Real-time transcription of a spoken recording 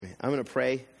I'm going to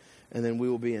pray, and then we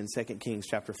will be in 2 Kings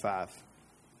chapter 5.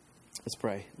 Let's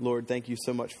pray. Lord, thank you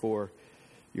so much for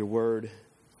your word.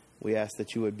 We ask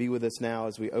that you would be with us now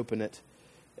as we open it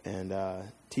and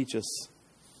teach us,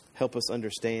 help us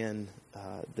understand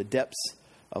the depths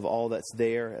of all that's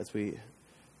there as we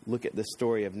look at the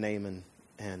story of Naaman.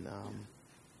 And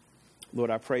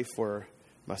Lord, I pray for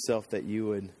myself that you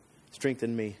would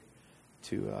strengthen me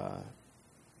to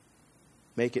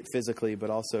make it physically, but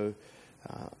also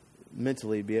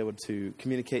mentally be able to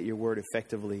communicate your word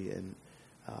effectively and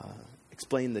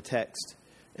explain the text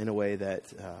in a way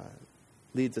that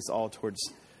leads us all towards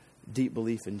deep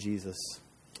belief in Jesus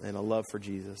and a love for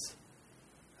Jesus.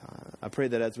 I pray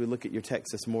that as we look at your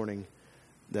text this morning,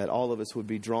 that all of us would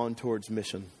be drawn towards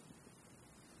mission.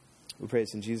 We pray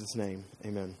this in Jesus' name.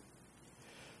 Amen.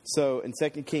 So in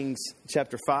 2 Kings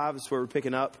chapter 5 is where we're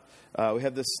picking up. We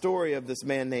have the story of this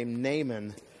man named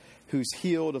Naaman who's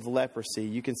healed of leprosy.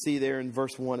 You can see there in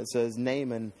verse 1 it says,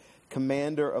 Naaman,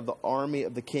 commander of the army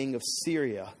of the king of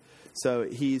Syria. So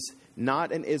he's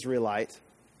not an Israelite.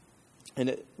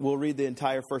 And we'll read the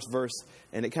entire first verse,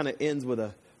 and it kind of ends with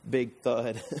a big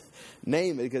thud.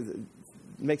 Naaman, because it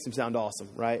makes him sound awesome,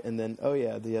 right? And then, oh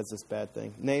yeah, he has this bad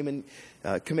thing. Naaman,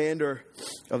 commander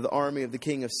of the army of the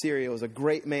king of Syria, was a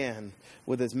great man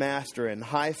with his master in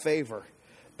high favor,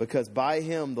 because by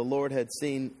him the Lord had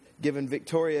given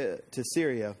Victoria to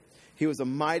Syria. He was a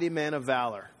mighty man of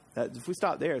valor. If we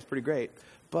stop there, it's pretty great.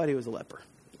 But he was a leper.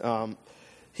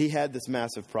 He had this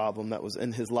massive problem that was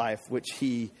in his life, which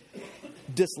he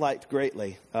disliked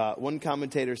greatly. One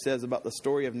commentator says about the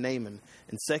story of Naaman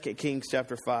in 2 Kings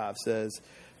chapter 5 says,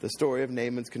 the story of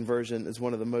Naaman's conversion is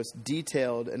one of the most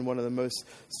detailed and one of the most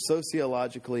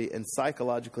sociologically and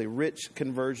psychologically rich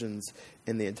conversions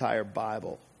in the entire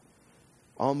Bible.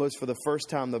 Almost for the first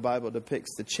time, the Bible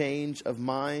depicts the change of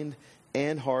mind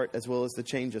and heart, as well as the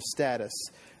change of status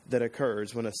that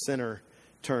occurs when a sinner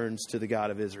turns to the God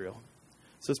of Israel.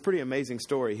 So it's a pretty amazing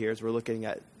story here as we're looking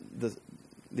at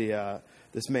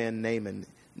this man Naaman,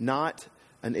 not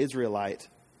an Israelite,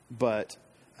 but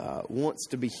wants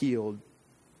to be healed.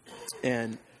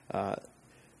 And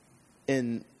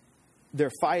in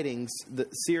their fightings,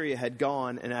 Syria had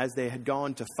gone, and as they had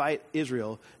gone to fight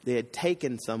Israel, they had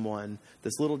taken someone,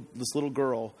 this little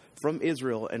girl from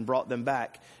Israel, and brought them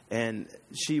back. And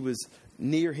she was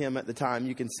near him at the time.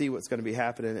 You can see what's going to be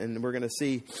happening, and we're going to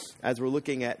see as we're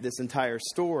looking at this entire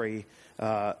story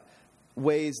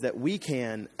ways that we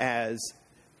can, as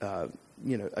a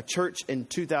church in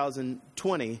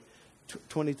 2020,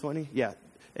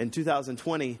 in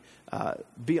 2020,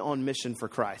 be on mission for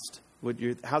Christ.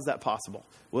 How's that possible?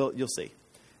 Well, you'll see.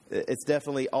 It's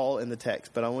definitely all in the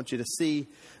text, but I want you to see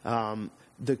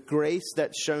the grace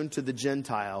that's shown to the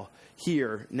Gentile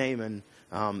here, Naaman,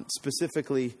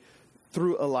 specifically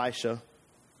through Elisha,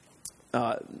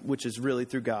 which is really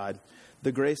through God,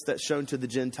 the grace that's shown to the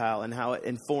Gentile and how it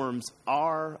informs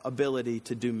our ability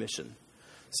to do mission.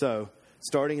 So,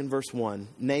 starting in verse 1,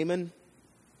 Naaman,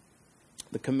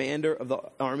 the commander of the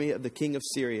army of the king of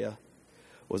Syria,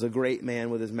 was a great man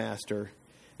with his master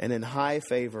and in high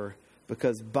favor,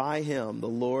 because by him the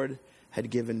Lord had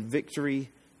given victory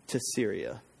to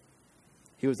Syria.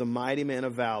 He was a mighty man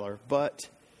of valor, but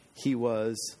he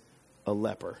was a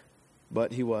leper.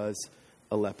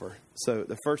 So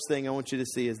the first thing I want you to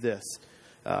see is this.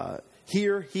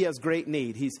 Here he has great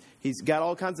need. He's got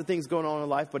all kinds of things going on in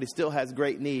life, but he still has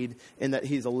great need in that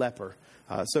he's a leper.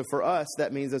 So for us,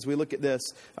 that means as we look at this,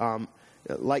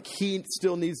 like he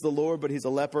still needs the Lord, but he's a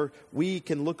leper, we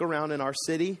can look around in our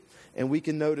city and we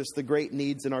can notice the great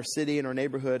needs in our city, in our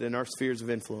neighborhood, and our spheres of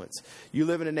influence. You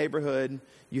live in a neighborhood,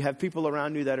 you have people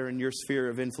around you that are in your sphere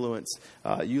of influence.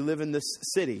 You live in this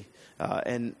city,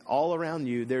 and all around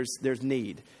you there's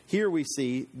need. Here we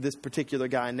see this particular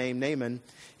guy named Naaman.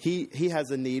 He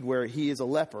has a need where he is a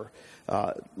leper.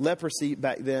 Leprosy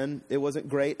back then, it wasn't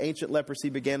great. Ancient leprosy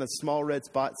began as small red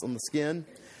spots on the skin.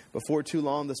 Before too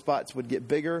long, the spots would get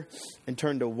bigger and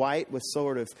turn to white with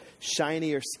sort of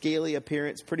shiny or scaly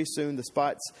appearance. Pretty soon, the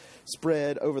spots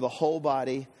spread over the whole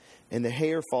body, and the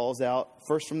hair falls out,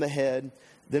 first from the head,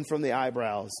 then from the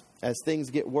eyebrows. As things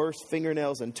get worse,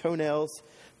 fingernails and toenails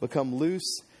become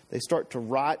loose. They start to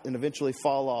rot and eventually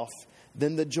fall off.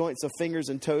 Then the joints of fingers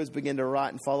and toes begin to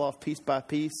rot and fall off piece by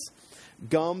piece.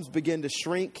 Gums begin to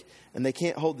shrink, and they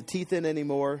can't hold the teeth in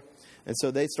anymore. And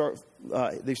so they start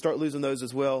losing those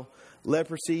as well.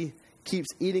 Leprosy keeps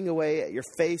eating away at your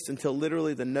face until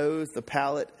literally the nose, the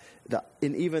palate,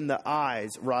 and even the eyes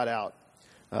rot out.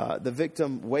 The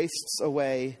victim wastes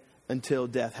away until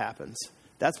death happens.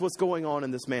 That's what's going on in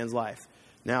this man's life.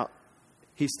 Now,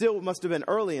 He still must have been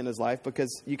early in his life,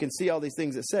 because you can see all these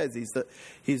things it says.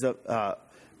 He's a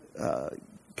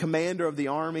commander of the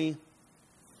army,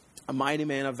 a mighty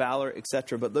man of valor,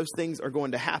 etc. But those things are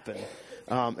going to happen.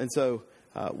 And so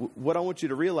what I want you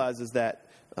to realize is that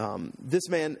this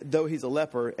man, though he's a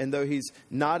leper and though he's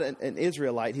not an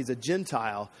Israelite, he's a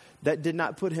Gentile, that did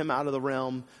not put him out of the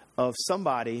realm of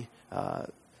somebody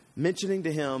mentioning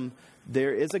to him,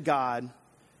 there is a God,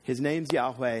 his name's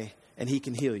Yahweh, and he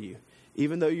can heal you.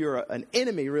 Even though you're an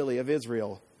enemy, really, of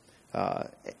Israel,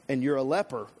 and you're a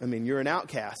leper, you're an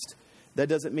outcast, that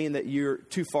doesn't mean that you're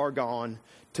too far gone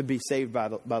to be saved by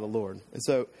the Lord. And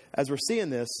so, as we're seeing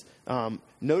this,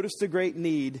 notice the great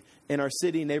need in our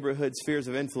city, neighborhood, spheres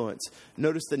of influence.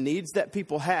 Notice the needs that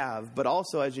people have, but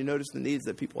also as you notice the needs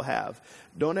that people have,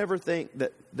 don't ever think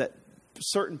that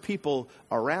certain people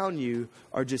around you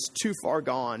are just too far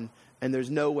gone and there's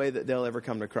no way that they'll ever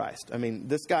come to Christ.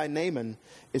 This guy Naaman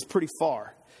is pretty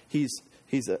far. He's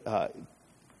a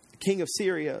king of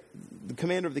Syria, the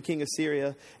commander of the king of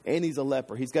Syria, and he's a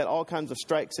leper. He's got all kinds of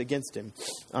strikes against him.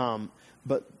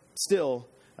 But still,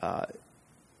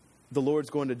 the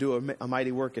Lord's going to do a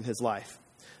mighty work in his life.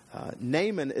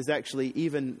 Naaman is actually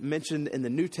even mentioned in the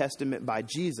New Testament by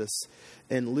Jesus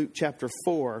in Luke chapter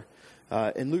 4.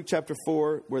 In Luke chapter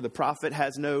 4, where the prophet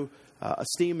has no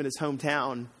esteem in his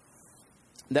hometown,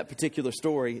 that particular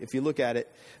story, if you look at it,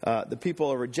 the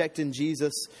people are rejecting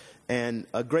Jesus, and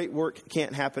a great work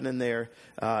can't happen in there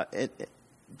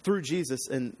through Jesus.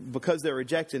 And because they're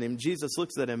rejecting him, Jesus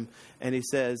looks at him and he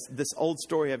says, this old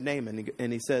story of Naaman.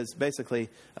 And he says, basically,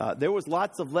 there was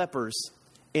lots of lepers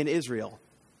in Israel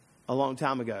a long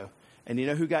time ago. And you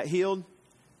know who got healed?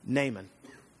 Naaman.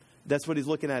 That's what he's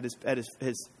looking at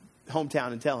his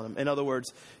hometown and telling him. In other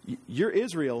words, you're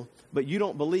Israel, but you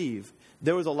don't believe.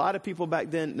 There was a lot of people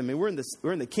back then. We're in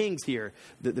the Kings here.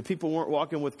 The people weren't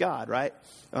walking with God, right?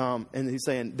 And he's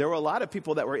saying there were a lot of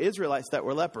people that were Israelites that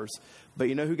were lepers, but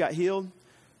you know who got healed?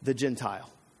 The Gentile.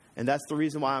 And that's the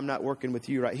reason why I'm not working with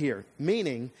you right here.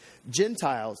 Meaning,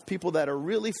 Gentiles, people that are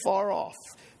really far off,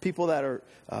 people that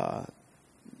are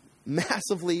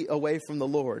massively away from the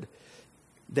Lord,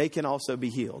 they can also be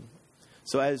healed.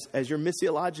 So as you're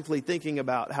missiologically thinking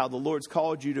about how the Lord's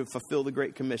called you to fulfill the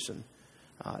Great Commission,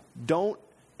 don't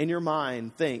in your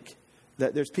mind think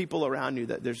that there's people around you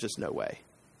that there's just no way.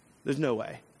 There's no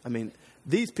way.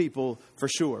 These people for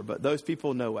sure, but those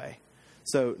people, no way.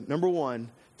 So number one,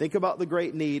 think about the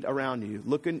great need around you.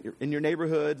 Look in your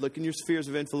neighborhood, look in your spheres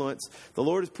of influence. The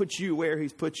Lord has put you where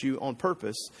he's put you on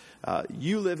purpose.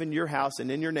 You live in your house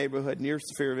and in your neighborhood, in your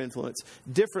sphere of influence,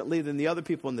 differently than the other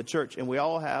people in the church. And we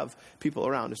all have people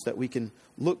around us that we can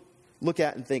look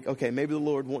at and think, okay, maybe the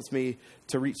Lord wants me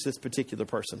to reach this particular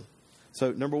person.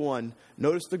 So number one,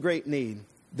 notice the great need.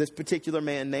 This particular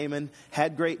man, Naaman,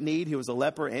 had great need. He was a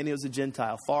leper and he was a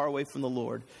Gentile, far away from the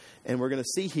Lord. And we're going to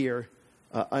see here,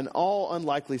 in all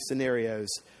unlikely scenarios,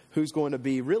 who's going to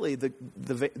be really the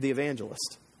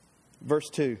evangelist. Verse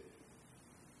 2.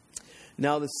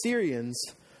 Now the Syrians,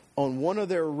 on one of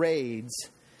their raids,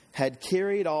 had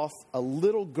carried off a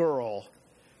little girl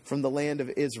from the land of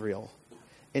Israel,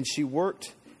 and she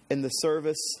worked in the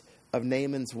service of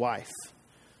Naaman's wife.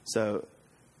 So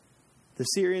the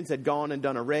Syrians had gone and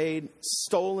done a raid,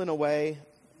 stolen away.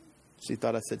 She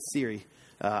thought I said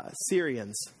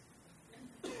Syrians.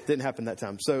 Didn't happen that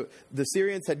time. So the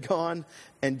Syrians had gone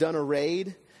and done a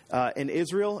raid in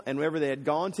Israel. And whenever they had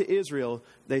gone to Israel,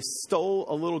 they stole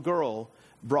a little girl,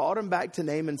 brought him back to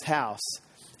Naaman's house.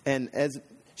 And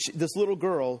this little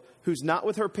girl, who's not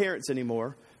with her parents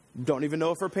anymore, don't even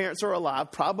know if her parents are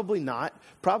alive, probably not,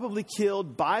 probably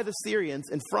killed by the Syrians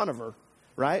in front of her,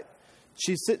 right?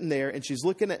 She's sitting there and she's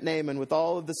looking at Naaman with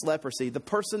all of this leprosy. The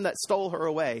person that stole her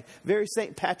away, very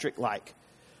St. Patrick-like,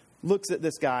 looks at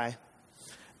this guy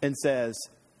and says,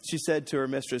 she said to her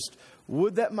mistress,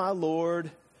 would that my Lord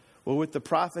were with the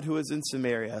prophet who is in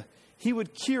Samaria, he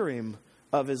would cure him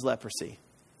of his leprosy.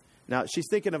 Now, she's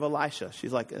thinking of Elisha.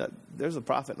 She's like, there's a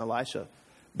prophet in Elisha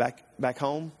back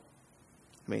home.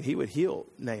 He would heal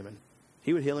Naaman.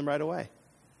 He would heal him right away.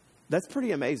 That's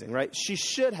pretty amazing, right? She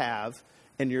should have,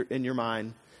 in your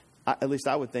mind, at least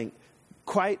I would think,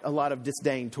 quite a lot of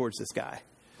disdain towards this guy,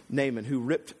 Naaman, who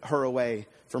ripped her away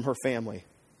from her family.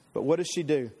 But what does she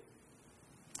do?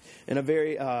 In a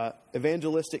very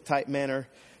evangelistic type manner,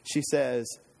 she says,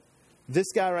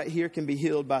 this guy right here can be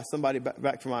healed by somebody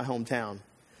back from my hometown,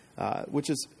 which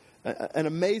is an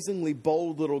amazingly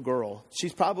bold little girl.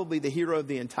 She's probably the hero of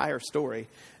the entire story.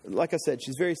 Like I said,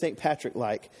 she's very St.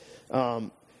 Patrick-like.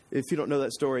 If you don't know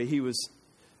that story, he was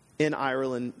in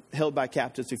Ireland, held by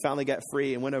captives, who finally got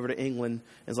free and went over to England,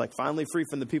 and was like finally free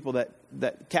from the people that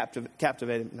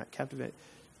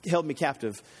held me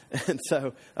captive. And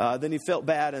so then he felt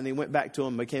bad, and he went back to them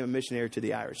and became a missionary to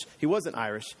the Irish. He wasn't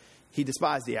Irish. He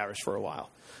despised the Irish for a while.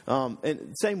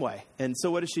 And same way. And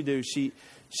so what does she do? She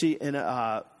in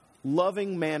a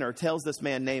loving manner tells this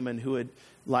man Naaman, who had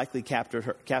likely captured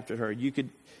her. You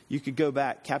could go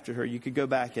back, capture her. You could go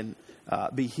back and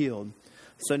be healed.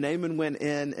 So Naaman went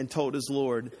in and told his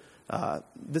Lord,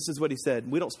 this is what he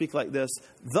said. We don't speak like this.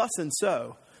 Thus and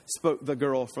so spoke the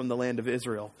girl from the land of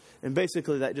Israel. And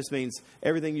basically that just means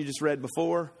everything you just read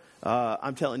before,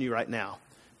 I'm telling you right now.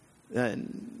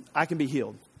 And I can be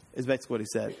healed, is basically what he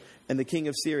said. And the king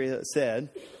of Syria said,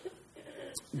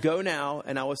 go now,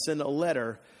 and I will send a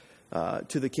letter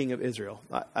to the king of Israel.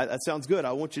 That sounds good.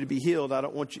 I want you to be healed. I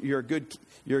don't want you.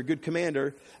 You're a good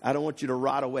commander. I don't want you to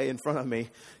rot away in front of me.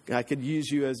 I could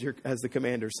use you as the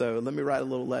commander. So let me write a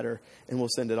little letter, and we'll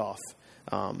send it off.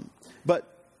 But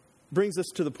brings us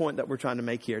to the point that we're trying to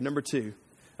make here. Number 2,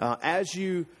 as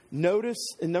you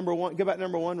notice in number 1, go back to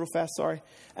number 1 real fast. Sorry.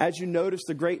 As you notice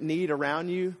the great need around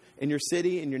you in your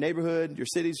city, in your neighborhood, your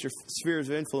cities, your spheres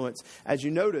of influence. As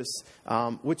you notice,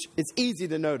 which it's easy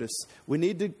to notice, we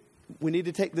need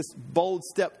to take this bold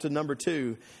step to number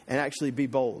 2 and actually be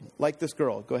bold. Like this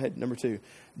girl. Go ahead, number 2.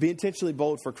 Be intentionally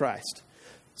bold for Christ.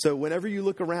 So whenever you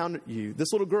look around you,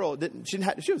 this little girl,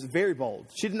 she was very bold.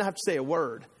 She didn't have to say a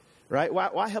word, right?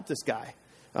 Why help this guy?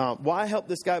 Why help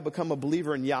this guy become a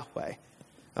believer in Yahweh?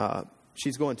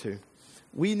 She's going to.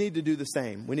 We need to do the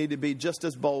same. We need to be just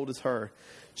as bold as her.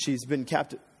 She's been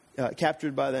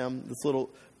captured by them. This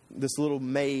little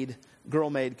girl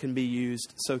maid can be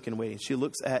used, so can we. She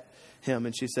looks at him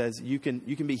and she says, you can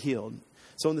be healed.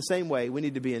 So in the same way, we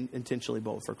need to be intentionally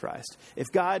bold for Christ.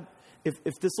 If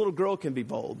this little girl can be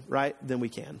bold, right, then we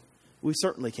can. We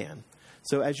certainly can.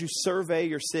 So as you survey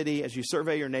your city, as you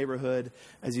survey your neighborhood,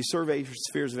 as you survey your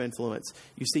spheres of influence,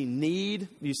 you see need,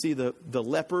 you see the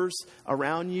lepers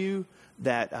around you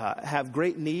that have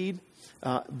great need,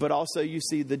 but also you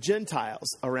see the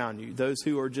Gentiles around you, those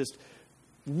who are just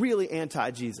really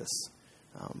anti-Jesus.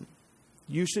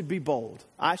 You should be bold.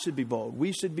 I should be bold.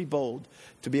 We should be bold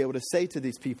to be able to say to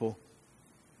these people,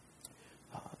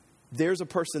 there's a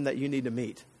person that you need to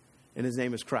meet, and his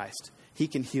name is Christ. He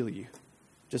can heal you,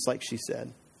 just like she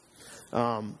said.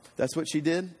 That's what she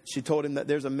did. She told him that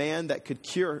there's a man that could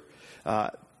cure.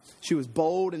 She was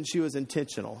bold and she was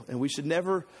intentional. And we should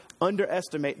never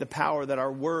underestimate the power that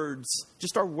our words,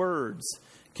 just our words,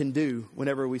 can do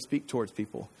whenever we speak towards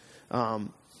people.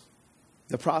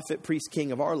 The prophet, priest,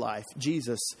 king of our life,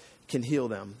 Jesus, can heal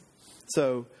them.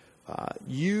 So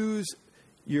use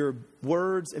your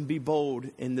words and be bold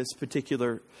in this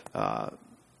particular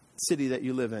city that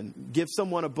you live in. Give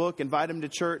someone a book, invite them to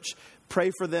church,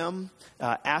 pray for them,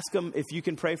 ask them if you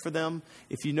can pray for them.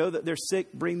 If you know that they're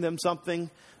sick, bring them something.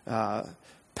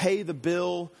 Pay the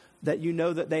bill that you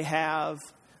know that they have.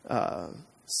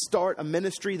 Start a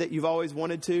ministry that you've always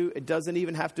wanted to. It doesn't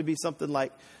even have to be something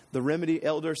like the Remedy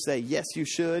elders say, yes, you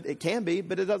should. It can be,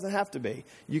 but it doesn't have to be.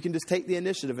 You can just take the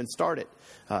initiative and start it.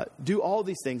 Do all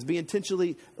these things. Be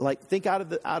intentionally, think out of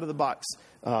the box,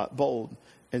 bold,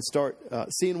 and start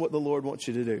seeing what the Lord wants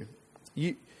you to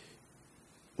do.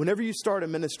 Whenever you start a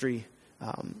ministry,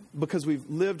 because we've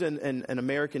lived in an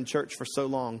American church for so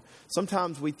long,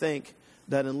 sometimes we think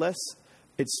that unless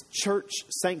it's church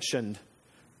sanctioned,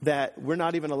 that we're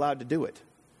not even allowed to do it.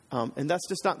 And that's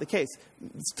just not the case.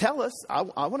 Tell us. I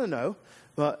want to know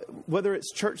whether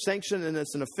it's church sanctioned and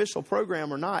it's an official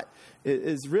program or not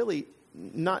is really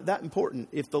not that important.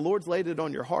 If the Lord's laid it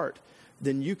on your heart,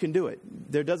 then you can do it.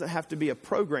 There doesn't have to be a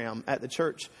program at the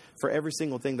church for every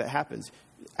single thing that happens.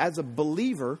 As a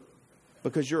believer,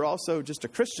 because you're also just a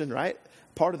Christian, right?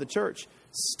 Part of the church,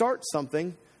 start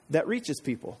something that reaches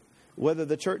people. Whether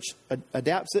the church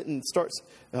adapts it and starts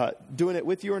doing it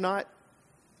with you or not,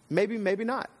 maybe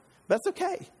not. That's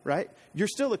okay, right? You're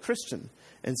still a Christian.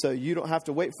 And so you don't have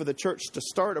to wait for the church to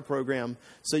start a program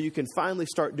so you can finally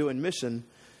start doing mission.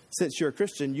 Since you're a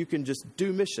Christian, you can just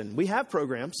do mission. We have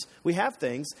programs. We have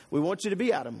things. We want you to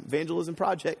be at them. Evangelism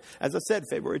Project, as I said,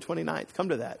 February 29th. Come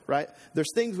to that, right?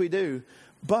 There's things we do,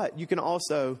 but you can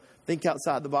also think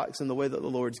outside the box in the way that the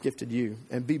Lord's gifted you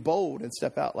and be bold and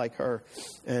step out like her.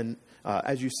 And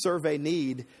as you survey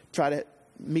need, try to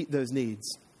meet those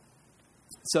needs.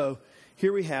 So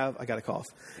here we have, I got a cough.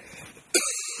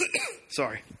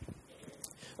 Sorry.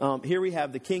 Here we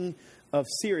have the king of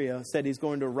Syria said he's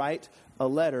going to write a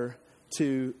letter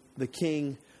to the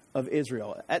king of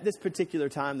Israel. At this particular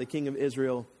time, the king of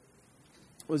Israel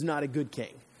was not a good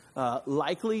king.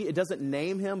 Likely, it doesn't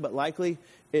name him, but likely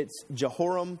it's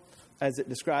Jehoram, as it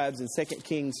describes in 2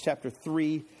 Kings chapter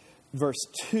 3, verse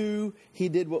 2. He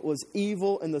did what was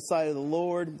evil in the sight of the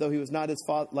Lord, though he was not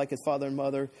like his father and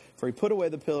mother, for he put away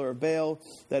the pillar of Baal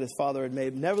that his father had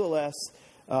made. Nevertheless,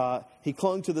 he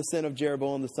clung to the sin of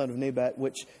Jeroboam, the son of Nebat,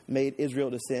 which made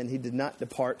Israel to sin. He did not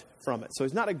depart from it. So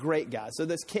he's not a great guy. So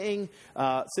this king,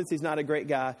 since he's not a great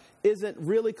guy, isn't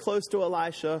really close to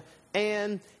Elisha,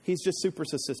 and he's just super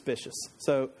suspicious.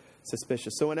 So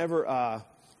whenever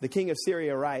the king of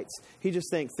Syria writes, he just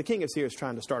thinks the king of Syria is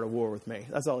trying to start a war with me.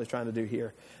 That's all he's trying to do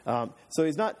here. So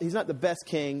he's not the best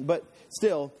king, but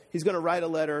still, he's going to write a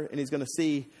letter, and he's going to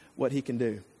see what he can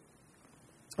do.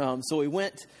 So he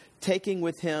went, taking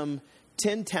with him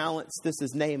 10 talents. This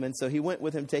is Naaman. So he went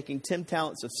with him taking 10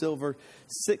 talents of silver,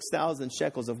 6,000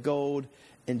 shekels of gold,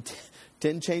 and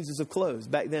 10 changes of clothes.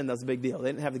 Back then, that was a big deal. They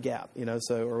didn't have the Gap,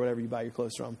 or whatever you buy your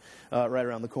clothes from, right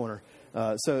around the corner.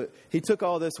 So he took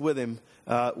all this with him.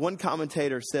 One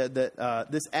commentator said that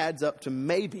this adds up to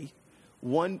maybe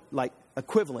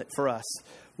equivalent for us,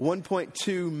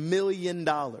 $1.2 million.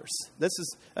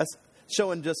 That's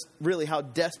showing just really how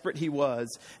desperate he was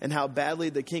and how badly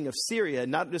the king of Syria,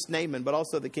 not just Naaman, but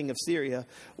also the king of Syria,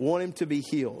 want him to be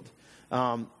healed.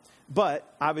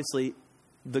 But obviously,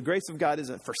 the grace of God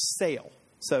isn't for sale.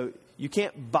 So you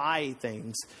can't buy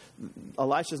things.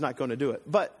 Elisha's not going to do it.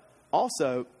 But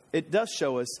also, it does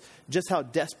show us just how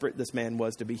desperate this man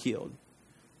was to be healed.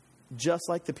 Just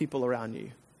like the people around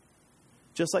you.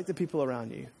 Just like the people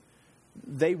around you.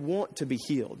 They want to be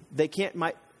healed. They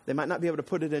might not be able to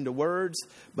put it into words,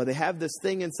 but they have this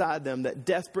thing inside them that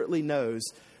desperately knows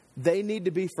they need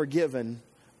to be forgiven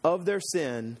of their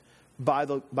sin by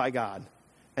God.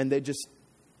 And they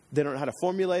don't know how to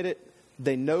formulate it.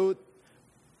 They know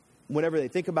whenever they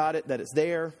think about it that it's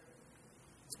there,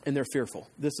 and they're fearful.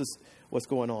 This is what's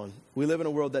going on. We live in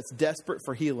a world that's desperate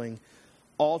for healing,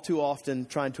 all too often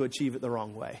trying to achieve it the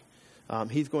wrong way.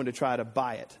 He's going to try to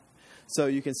buy it. So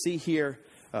you can see here,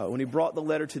 when he brought the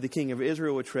letter to the king of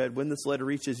Israel, which read, "When this letter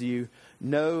reaches you,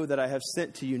 know that I have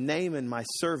sent to you Naaman, my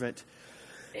servant,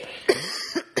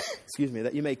 excuse me,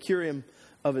 that you may cure him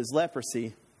of his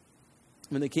leprosy."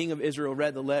 When the king of Israel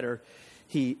read the letter,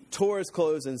 he tore his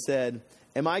clothes and said,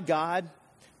 "Am I God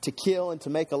to kill and to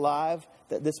make alive,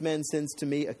 that this man sends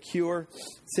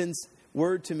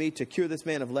word to me to cure this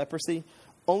man of leprosy?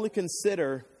 Only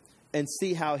consider and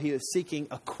see how he is seeking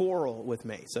a quarrel with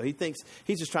me." So he thinks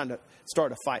he's just trying to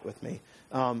start a fight with me.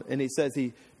 And he says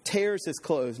he tears his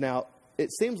clothes. Now,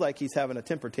 it seems like he's having a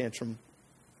temper tantrum,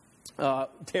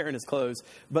 tearing his clothes,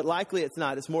 but likely it's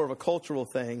not. It's more of a cultural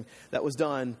thing that was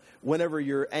done whenever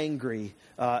you're angry.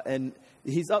 And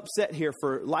he's upset here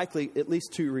for likely at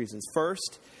least two reasons.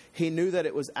 First, he knew that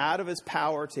it was out of his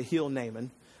power to heal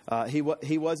Naaman. He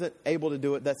wasn't able to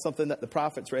do it. That's something that the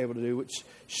prophets were able to do, which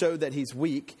showed that he's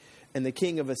weak. And the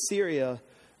king of Assyria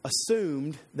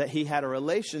assumed that he had a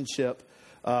relationship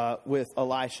with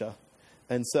Elisha.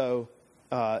 And so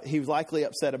he was likely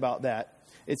upset about that.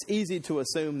 It's easy to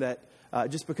assume that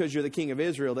just because you're the king of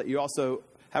Israel, that you also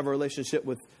have a relationship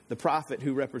with the prophet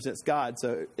who represents God.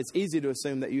 So it's easy to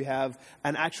assume that you have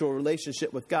an actual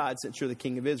relationship with God since you're the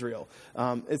king of Israel.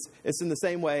 It's in the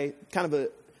same way, kind of a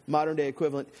modern day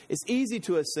equivalent. It's easy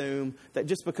to assume that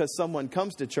just because someone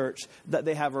comes to church that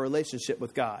they have a relationship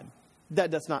with God.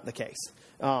 That's not the case.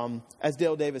 As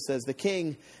Dale Davis says, the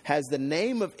king has the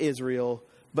name of Israel,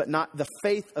 but not the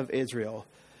faith of Israel.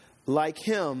 Like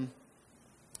him,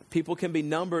 people can be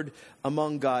numbered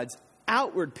among God's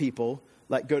outward people,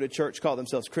 like go to church, call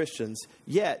themselves Christians,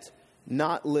 yet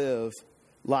not live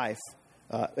life.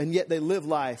 And yet they live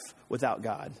life without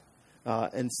God.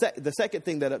 The second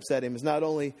thing that upset him is not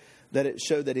only that it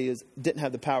showed that he didn't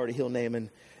have the power to heal Naaman,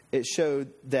 it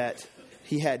showed that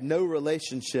he had no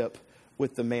relationship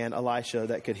with the man Elisha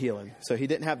that could heal him. So he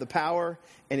didn't have the power,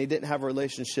 and he didn't have a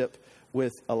relationship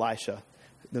with Elisha,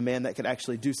 the man that could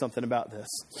actually do something about this.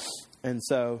 And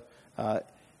so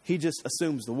he just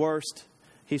assumes the worst.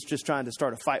 He's just trying to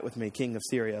start a fight with me, king of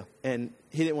Syria. And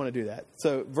he didn't want to do that.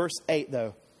 So verse 8,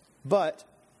 though. "But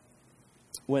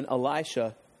when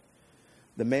Elisha,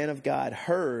 the man of God,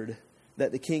 heard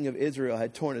that the king of Israel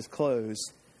had torn his clothes,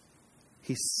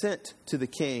 he sent to the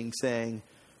king, saying,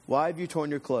 'Why have you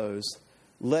torn your clothes?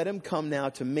 Let him come now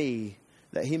to me,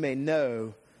 that he may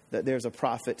know that there's a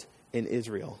prophet in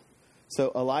Israel.'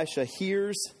 So Elisha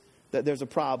hears that there's a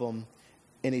problem,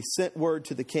 and he sent word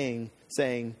to the king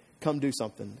saying, 'Come do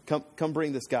something. Come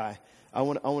bring this guy. I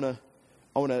want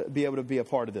to be able to be a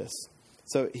part of this.'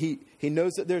 So he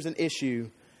knows that there's an issue,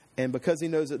 and because he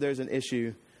knows that there's an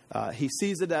issue, He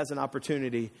sees it as an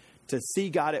opportunity to see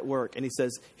God at work. And he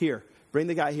says, here, bring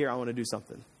the guy here. I want to do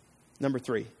something. Number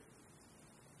 3.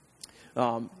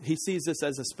 He sees this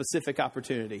as a specific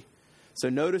opportunity. So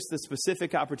notice the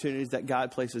specific opportunities that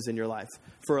God places in your life.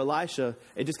 For Elisha,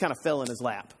 it just kind of fell in his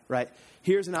lap, right?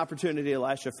 Here's an opportunity,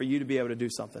 Elisha, for you to be able to do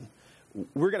something.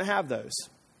 We're going to have those.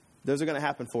 Those are going to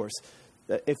happen for us.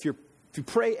 If you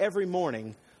pray every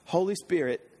morning, Holy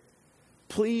Spirit,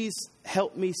 please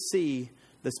help me see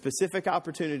the specific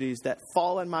opportunities that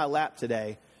fall in my lap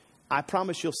today. I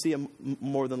promise you'll see them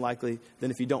more than likely than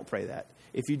if you don't pray that.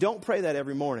 If you don't pray that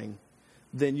every morning,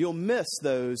 then you'll miss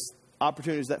those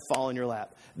opportunities that fall in your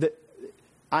lap.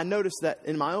 I notice that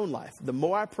in my own life. The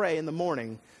more I pray in the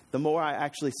morning, the more I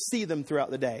actually see them throughout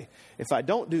the day. If I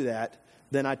don't do that,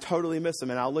 then I totally miss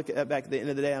them. And I'll look at back at the end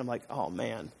of the day and I'm like, oh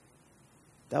man,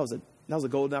 that was a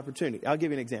golden opportunity. I'll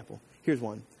give you an example. Here's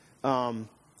one.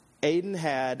 Aiden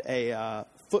had a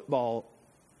football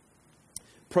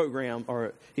program,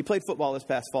 or he played football this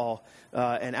past fall.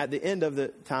 And at the end of the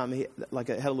time, he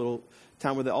had a little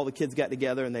time where all the kids got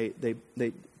together and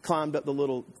they climbed up the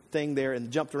little thing there and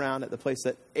jumped around at the place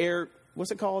that what's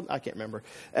it called? I can't remember.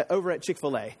 Over at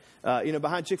Chick-fil-A.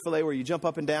 Behind Chick-fil-A where you jump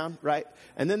up and down, right?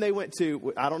 And then they went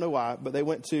to, I don't know why, but they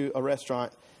went to a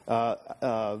restaurant,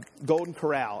 Golden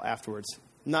Corral afterwards.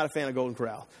 Not a fan of Golden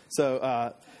Corral.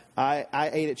 So I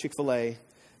ate at Chick-fil-A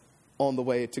on the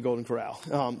way to Golden Corral.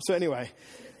 So anyway,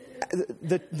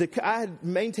 I had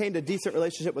maintained a decent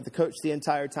relationship with the coach the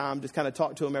entire time, just kind of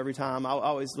talked to him every time. I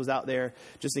always was out there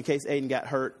just in case Aiden got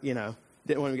hurt,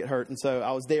 didn't want him to get hurt. And so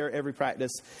I was there every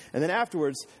practice. And then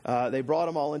afterwards, they brought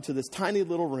them all into this tiny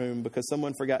little room because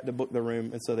someone forgot to book the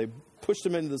room. And so they pushed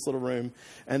them into this little room.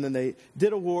 And then they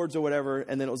did awards or whatever.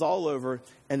 And then it was all over.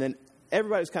 And then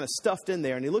everybody was kind of stuffed in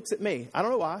there. And he looks at me. I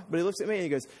don't know why, but he looks at me and he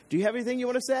goes, do you have anything you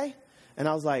want to say? And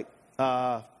I was like,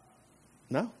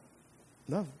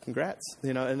 no, congrats.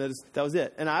 And that was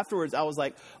it. And afterwards I was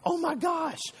like, oh my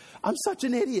gosh, I'm such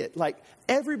an idiot. Like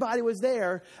everybody was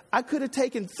there. I could have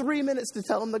taken 3 minutes to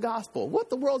tell them the gospel. What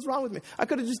the world's wrong with me? I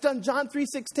could have just done John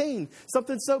 3:16,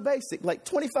 something so basic, like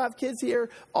 25 kids here,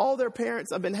 all their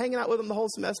parents. I've been hanging out with them the whole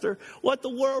semester. What the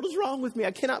world is wrong with me?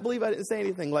 I cannot believe I didn't say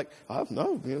anything. Like, oh,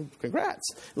 no, congrats.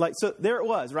 Like, so there it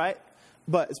was, right?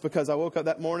 But it's because I woke up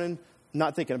that morning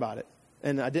not thinking about it.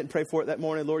 And I didn't pray for it that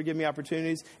morning. Lord, give me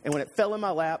opportunities. And when it fell in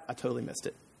my lap, I totally missed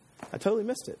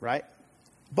it. Right?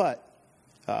 But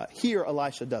here,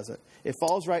 Elisha doesn't. It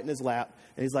falls right in his lap.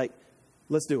 And he's like,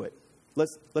 let's do it.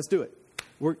 Let's do it.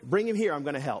 Bring him here. I'm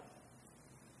going to help.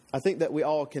 I think that we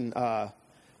all can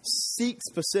seek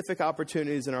specific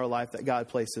opportunities in our life that God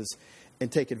places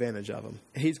and take advantage of them.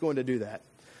 He's going to do that.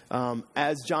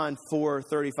 As John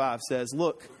 4:35 says,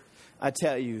 look, I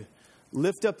tell you,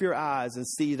 lift up your eyes and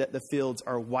see that the fields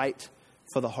are white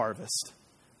for the harvest.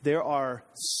 There are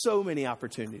so many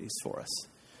opportunities for us.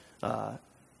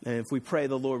 And if we pray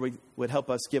the Lord would help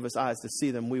us, give us eyes to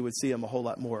see them, we would see them a whole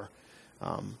lot more.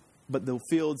 But the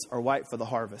fields are white for the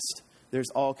harvest. There's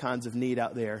all kinds of need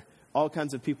out there. All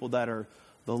kinds of people that are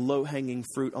the low-hanging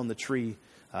fruit on the tree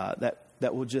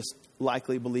that will just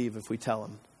likely believe if we tell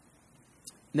them.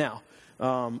 Now,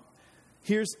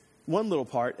 here's one little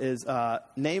part is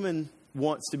Naaman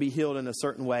wants to be healed in a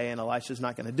certain way, and Elisha's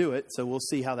not going to do it, so we'll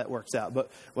see how that works out. But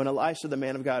when Elisha, the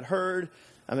man of God, heard,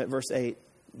 I'm at verse 8,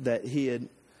 that he had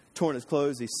torn his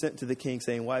clothes, he sent to the king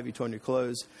saying, why have you torn your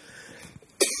clothes?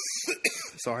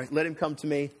 Sorry. Let him come to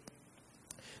me,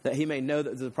 that he may know that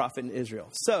there's a prophet in Israel.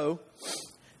 So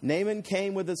Naaman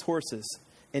came with his horses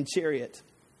and chariot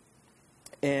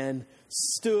and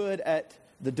stood at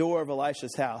the door of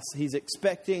Elisha's house. He's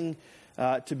expecting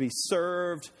to be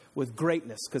served with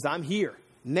greatness because I'm here.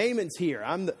 Naaman's here.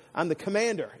 I'm the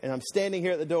commander, and I'm standing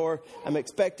here at the door. I'm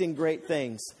expecting great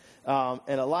things. And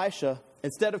Elisha,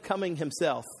 instead of coming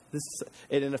himself,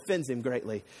 it offends him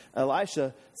greatly.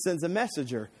 Elisha sends a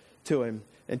messenger to him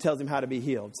and tells him how to be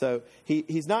healed. So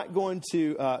he's not going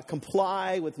to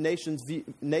comply with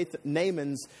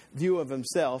Naaman's view of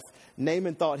himself.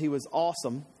 Naaman thought he was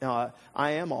awesome. I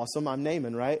am awesome. I'm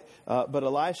Naaman, right? But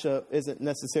Elisha isn't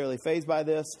necessarily fazed by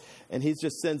this. And he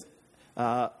just sends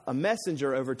a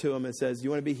messenger over to him and says, you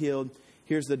want to be healed?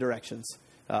 Here's the directions.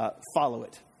 Follow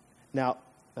it. Now,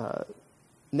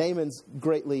 Naaman's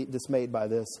greatly dismayed by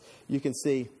this. You can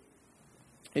see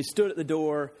he stood at the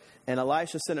door, and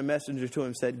Elisha sent a messenger to him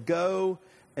and said, go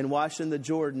and wash in the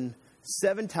Jordan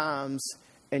 7 times,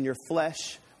 and your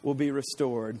flesh will be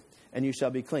restored, and you shall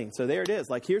be clean. So there it is.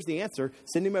 Like, here's the answer.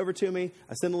 Send him over to me.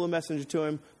 I send a little messenger to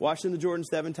him. Wash in the Jordan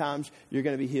 7 times. You're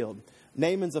going to be healed.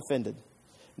 Naaman's offended.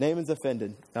 Naaman's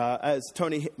offended. As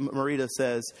Tony Marita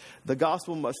says, the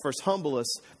gospel must first humble us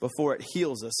before it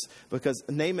heals us, because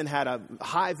Naaman had a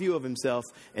high view of himself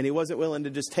and he wasn't willing to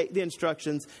just take the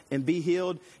instructions and be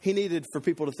healed. He needed for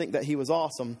people to think that he was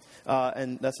awesome,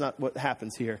 and that's not what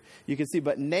happens here. You can see,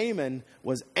 but Naaman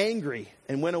was angry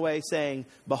and went away saying,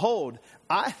 behold,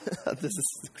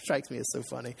 strikes me as so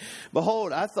funny.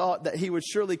 Behold, I thought that he would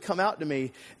surely come out to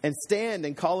me and stand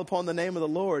and call upon the name of the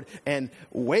Lord and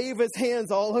wave his hands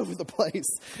all over the place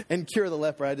and cure the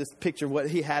leper. I just picture what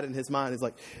he had in his mind. He's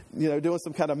like, doing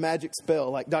some kind of magic spell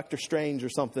like Doctor Strange or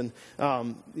something.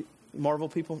 Marvel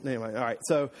people? Anyway, all right.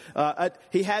 So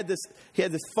he had this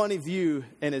funny view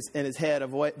in his head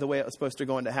of the way it was supposed to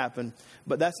going to happen.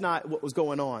 But that's not what was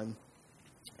going on.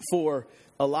 For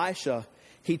Elisha,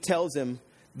 he tells him,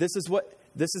 this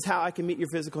is how I can meet your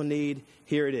physical need.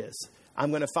 Here it is. I'm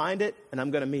going to find it and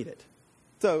I'm going to meet it.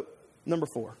 So, number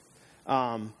 4,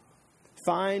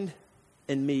 find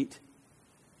and meet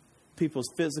people's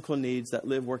physical needs that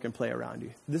live, work, and play around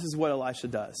you. This is what Elisha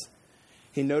does.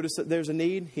 He noticed that there's a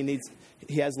need.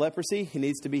 He has leprosy. He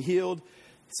needs to be healed.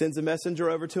 Sends a messenger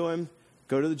over to him.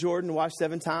 Go to the Jordan, wash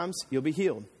 7 times. You'll be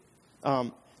healed.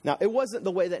 Now, it wasn't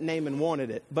the way that Naaman wanted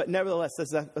it, but nevertheless,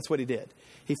 that's what he did.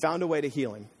 He found a way to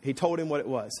heal him. He told him what it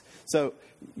was. So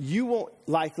you won't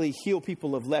likely heal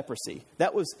people of leprosy.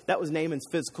 That was Naaman's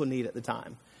physical need at the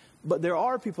time. But there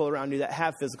are people around you that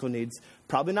have physical needs.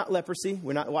 Probably not leprosy.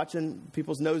 We're not watching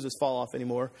people's noses fall off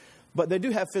anymore. But they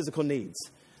do have physical needs.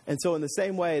 And so in the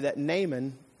same way that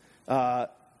Naaman had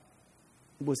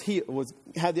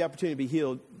the opportunity to be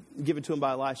healed, given to him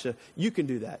by Elisha, you can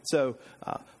do that. So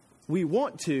we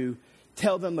want to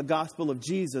tell them the gospel of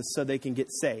Jesus so they can get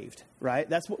saved, right?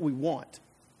 That's what we want.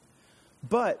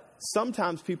 But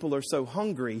sometimes people are so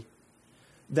hungry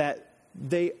that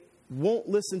they won't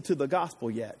listen to the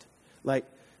gospel yet. Like,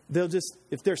 they'll just,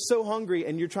 if they're so hungry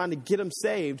and you're trying to get them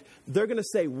saved, they're going to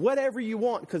say whatever you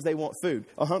want because they want food.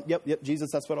 Yep, Jesus,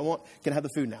 that's what I want. Can I have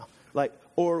the food now? Like,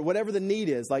 or whatever the need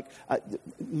is. Like,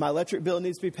 my electric bill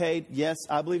needs to be paid. Yes,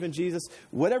 I believe in Jesus.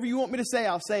 Whatever you want me to say,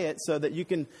 I'll say it so that you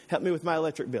can help me with my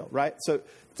electric bill, right? So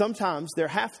sometimes there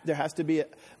has to be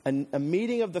a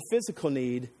meeting of the physical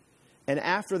need, and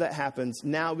after that happens,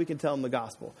 now we can tell them the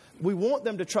gospel. We want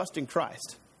them to trust in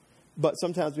Christ, but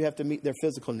sometimes we have to meet their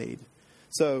physical need.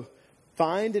 So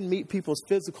find and meet people's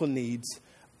physical needs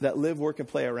that live, work, and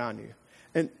play around you.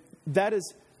 And that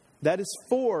is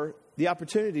for the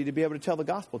opportunity to be able to tell the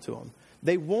gospel to them.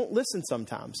 They won't listen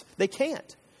sometimes. They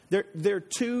can't. They're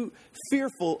too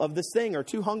fearful of this thing, or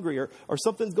too hungry, or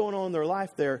something's going on in their life.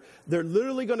 They're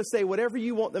literally going to say whatever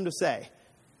you want them to say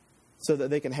so that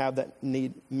they can have that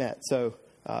need met. So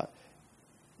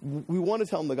we want to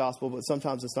tell them the gospel, but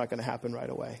sometimes it's not going to happen right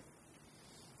away.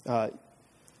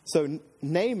 So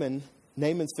Naaman's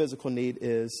physical need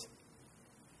is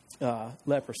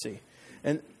leprosy.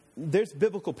 And there's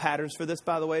biblical patterns for this,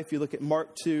 by the way. If you look at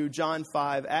Mark 2, John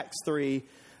 5, Acts 3,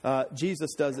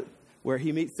 Jesus does it where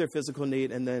he meets their physical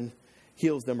need and then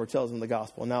heals them or tells them the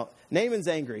gospel. Now, Naaman's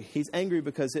angry. He's angry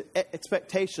because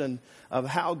expectation of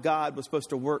how God was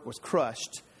supposed to work was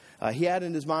crushed. He had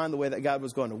in his mind the way that God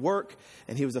was going to work,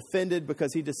 and he was offended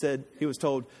because he was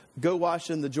told, go wash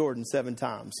in the Jordan 7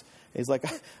 times. He's like,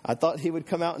 I thought he would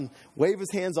come out and wave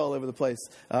his hands all over the place.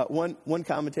 One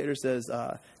commentator says,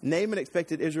 Naaman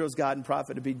expected Israel's God and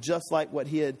prophet to be just like what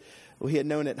he had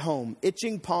known at home,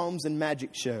 itching palms and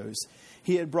magic shows.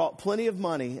 He had brought plenty of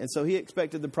money, and so he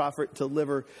expected the prophet to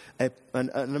deliver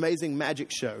an amazing magic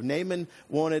show. Naaman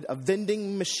wanted a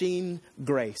vending machine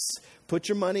grace. Put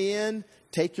your money in,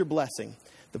 take your blessing.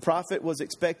 The prophet was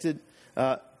expected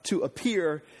to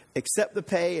appear, accept the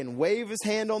pay, and wave his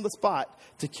hand on the spot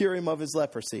to cure him of his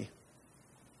leprosy.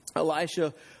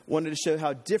 Elisha wanted to show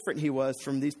how different he was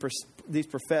from these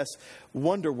professed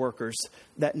wonder workers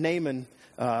that Naaman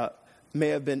may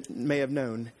have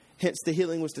known. Hence, the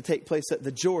healing was to take place at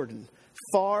the Jordan,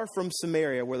 far from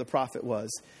Samaria where the prophet was.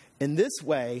 In this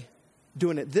way,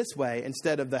 doing it this way,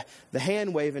 instead of the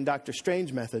hand wave and Dr.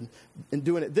 Strange method, and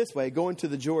doing it this way, going to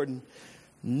the Jordan,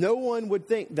 no one would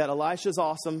think that Elisha's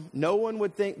awesome. No one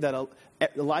would think that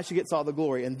Elisha gets all the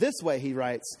glory. And this way, he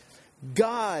writes,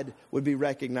 God would be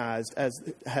recognized as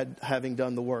having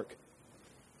done the work.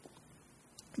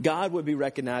 God would be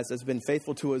recognized as being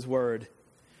faithful to his word,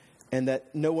 and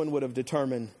that no one would have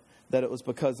determined that it was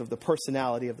because of the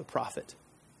personality of the prophet.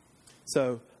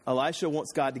 So Elisha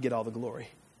wants God to get all the glory.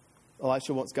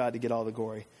 Elisha wants God to get all the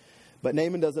glory. But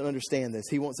Naaman doesn't understand this.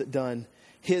 He wants it done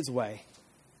his way.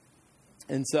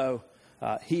 And so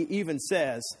he even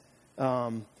says,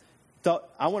 I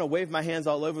want to wave my hands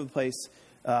all over the place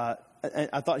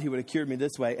I thought he would have cured me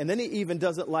this way. And then he even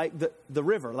doesn't like the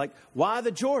river. Like, why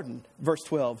the Jordan? Verse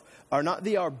 12. Are not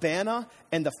the Abana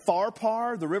and the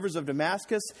Pharpar, the rivers of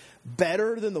Damascus,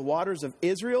 better than the waters of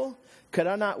Israel? Could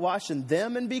I not wash in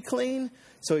them and be clean?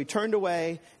 So he turned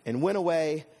away and went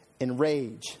away in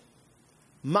rage.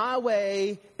 My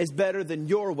way is better than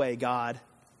your way, God.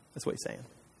 That's what he's saying.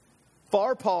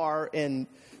 Pharpar and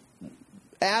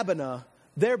Abana,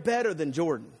 they're better than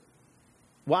Jordan.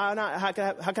 Why not? How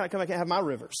can I come back and have my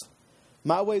rivers?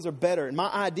 My ways are better, and my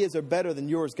ideas are better than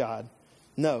yours, God.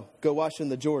 No, go wash in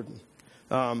the Jordan.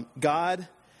 God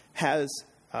has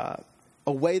a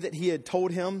way that he had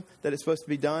told him that it's supposed to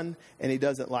be done, and he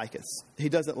doesn't like it. He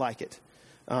doesn't like it.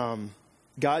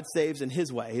 God saves in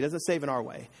his way. He doesn't save in our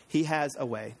way. He has a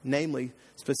way, namely,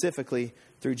 specifically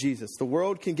through Jesus. The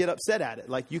world can get upset at it.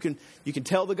 Like you can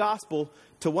tell the gospel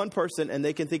to one person and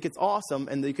they can think it's awesome,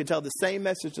 and you can tell the same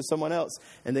message to someone else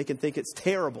and they can think it's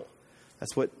terrible.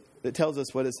 That's what it tells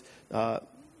us. What is in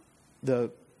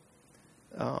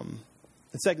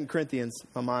 2 Corinthians,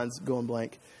 my mind's going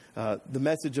blank. The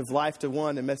message of life to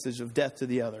one and message of death to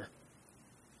the other.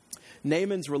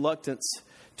 Naaman's reluctance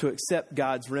to accept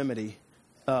God's remedy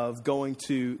of going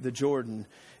to the Jordan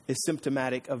is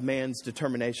symptomatic of man's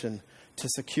determination to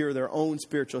secure their own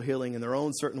spiritual healing in their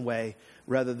own certain way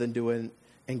rather than doing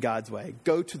in God's way.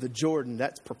 Go to the Jordan.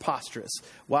 That's preposterous.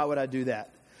 Why would I do that?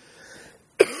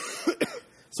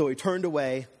 So he turned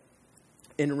away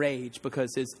in rage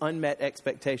because his unmet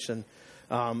expectation,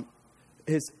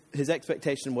 his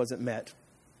expectation wasn't met.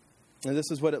 And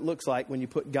this is what it looks like when you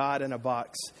put God in a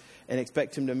box and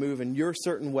expect him to move in your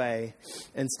certain way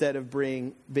instead of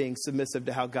being submissive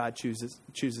to how God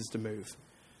chooses to move.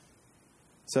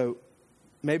 So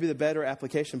maybe the better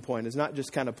application point is not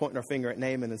just kind of pointing our finger at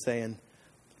Naaman and saying,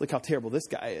 look how terrible this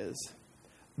guy is.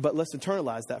 But let's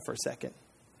internalize that for a second.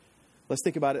 Let's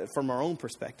think about it from our own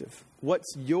perspective.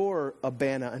 What's your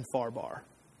Abana and Pharpar?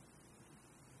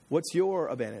 What's your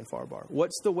Abana and Pharpar?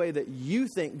 What's the way that you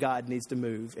think God needs to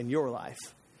move in your life?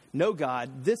 No,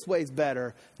 God, this way's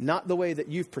better, not the way that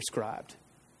you've prescribed.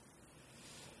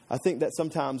 I think that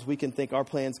sometimes we can think our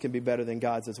plans can be better than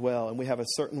God's as well, and we have a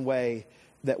certain way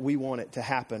that we want it to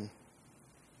happen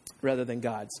rather than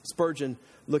God's. Spurgeon,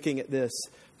 looking at this,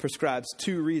 prescribes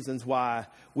 2 reasons why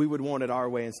we would want it our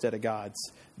way instead of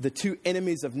God's. The 2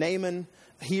 enemies of Naaman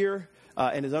here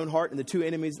in his own heart, and the 2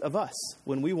 enemies of us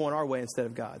when we want our way instead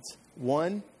of God's.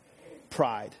 1,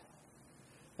 pride.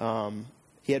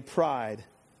 He had pride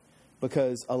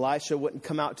because Elisha wouldn't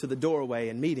come out to the doorway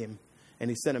and meet him, and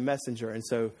he sent a messenger, and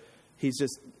so he's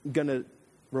just going to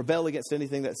rebel against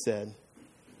anything that's said.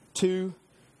 2,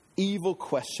 evil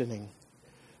questioning.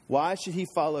 Why should he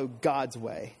follow God's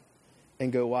way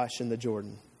and go wash in the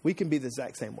Jordan? We can be the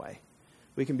exact same way.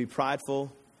 We can be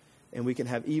prideful, and we can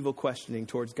have evil questioning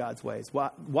towards God's ways.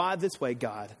 Why this way,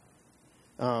 God?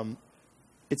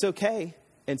 It's okay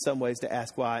in some ways to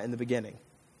ask why in the beginning.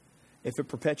 If it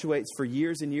perpetuates for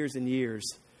years and years and years,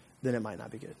 then it might not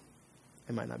be good.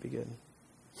 It might not be good.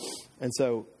 And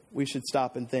so we should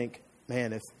stop and think,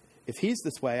 man, if he's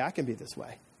this way, I can be this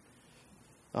way.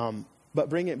 But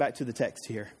bring it back to the text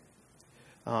here.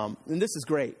 And this is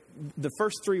great. The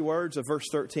first 3 words of verse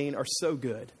 13 are so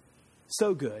good.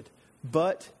 So good.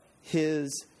 But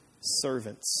his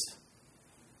servants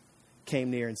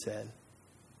came near and said,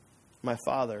 my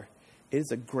father, it is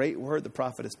a great word the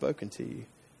prophet has spoken to you.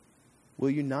 Will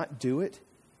you not do it?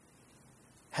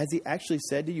 Has he actually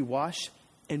said to you, wash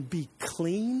and be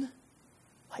clean?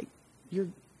 Like,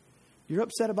 you're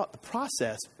upset about the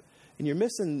process and you're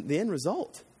missing the end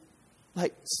result.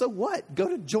 Like, so what? Go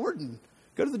to Jordan.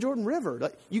 Go to the Jordan River.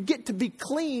 Like, you get to be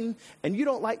clean and you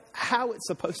don't like how it's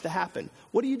supposed to happen.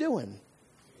 What are you doing?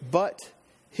 But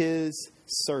his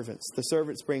servants. The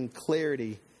servants bring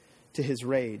clarity to his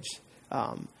rage.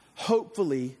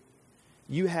 Hopefully,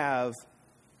 you have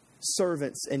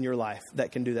servants in your life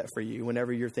that can do that for you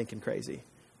whenever you're thinking crazy.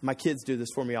 My kids do this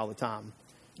for me all the time.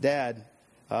 Dad,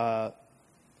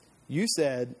 you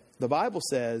said, the Bible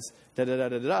says,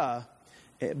 da-da-da-da-da,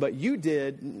 but you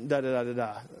did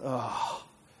da-da-da-da-da. Oh.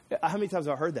 How many times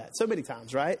have I heard that? So many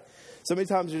times, right? So many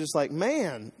times you're just like,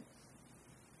 man,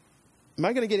 am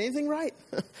I going to get anything right?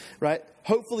 Right?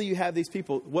 Hopefully you have these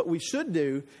people. What we should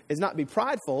do is not be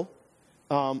prideful,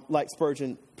 like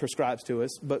Spurgeon prescribes to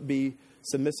us, but be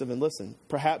submissive and listen.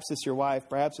 Perhaps it's your wife,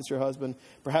 perhaps it's your husband,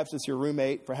 perhaps it's your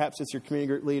roommate, perhaps it's your community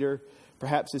group leader,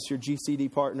 perhaps it's your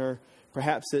GCD partner,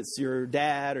 perhaps it's your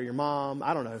dad or your mom.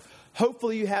 I don't know.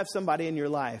 Hopefully you have somebody in your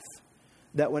life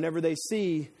that whenever they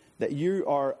see that you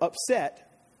are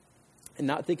upset and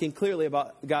not thinking clearly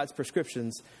about God's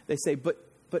prescriptions, they say, but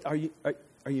are you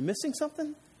missing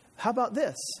something? How about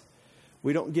this?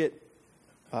 We don't get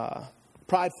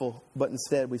prideful, but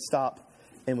instead we stop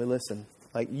and we listen.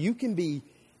 Like, you can be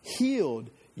healed.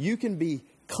 You can be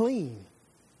clean.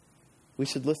 We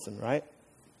should listen, right?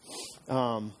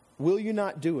 Will you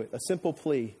not do it? A simple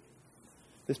plea.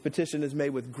 This petition is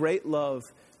made with great love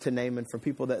to Naaman from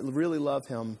people that really love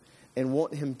him and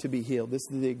want him to be healed. This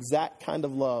is the exact kind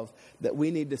of love that we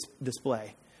need to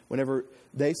display. Whenever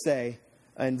they say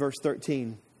in verse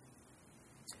 13,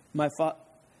 my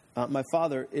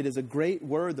father, it is a great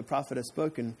word the prophet has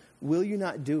spoken. Will you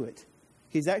not do it?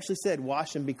 He's actually said,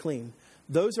 wash and be clean.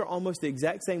 Those are almost the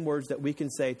exact same words that we can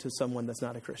say to someone that's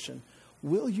not a Christian.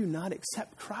 Will you not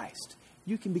accept Christ?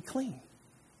 You can be clean.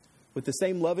 With the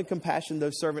same love and compassion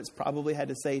those servants probably had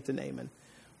to say to Naaman,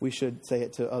 we should say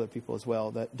it to other people as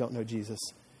well that don't know Jesus.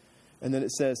 And then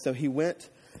it says, so he went,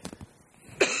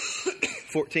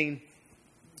 14,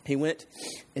 he went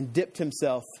and dipped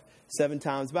himself 7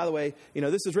 times. By the way,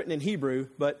 this is written in Hebrew,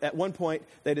 but at one point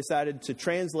they decided to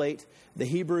translate the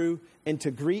Hebrew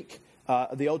into Greek,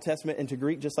 the Old Testament into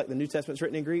Greek, just like the New Testament's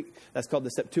written in Greek. That's called the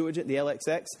Septuagint, the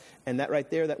LXX. And that right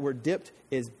there, that word dipped,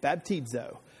 is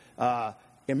baptizo,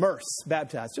 immerse,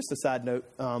 baptize. Just a side note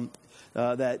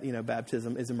that,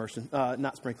 baptism is immersion,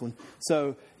 not sprinkling.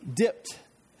 So dipped.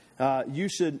 You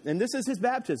should, and this is his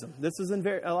baptism. This is in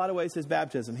a lot of ways his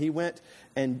baptism. He went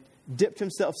and dipped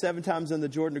himself 7 times in the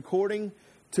Jordan according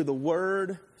to the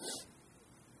word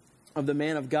of the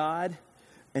man of God,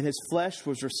 and his flesh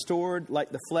was restored like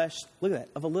the flesh, look at that,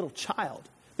 of a little child.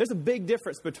 There's a big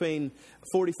difference between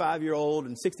 45-year-old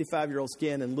and 65-year-old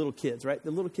skin and little kids, right?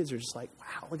 The little kids are just like,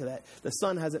 wow, look at that. The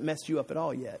sun hasn't messed you up at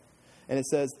all yet. And it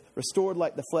says, restored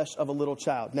like the flesh of a little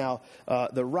child. Now,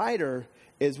 the writer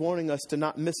is wanting us to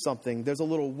not miss something. There's a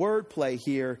little wordplay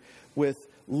here with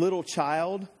little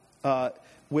child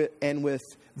with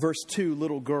verse 2,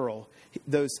 little girl.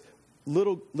 Those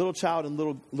little child and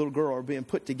little girl are being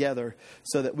put together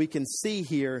so that we can see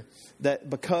here that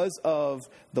because of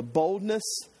the boldness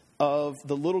of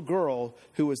the little girl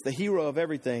who was the hero of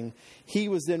everything, he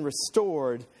was then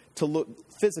restored to look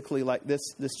physically like this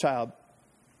child.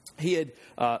 He had,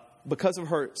 because of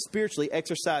her, spiritually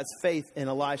exercised faith in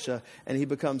Elisha, and he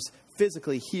becomes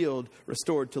physically healed,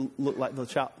 restored to look like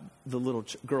the little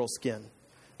girl's skin.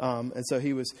 And so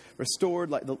he was restored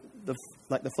like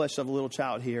the flesh of a little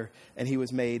child here, and he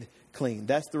was made clean.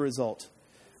 That's the result.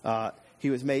 He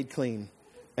was made clean.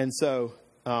 And so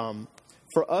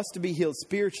for us to be healed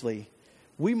spiritually,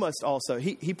 we must also,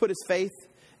 he put his faith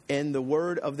in the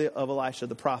word of Elisha,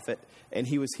 the prophet, and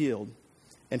he was healed.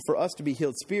 And for us to be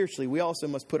healed spiritually, we also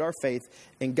must put our faith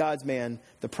in God's man,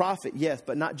 the prophet, yes,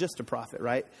 but not just a prophet,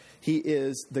 right? He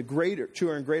is the greater,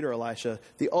 truer and greater Elisha,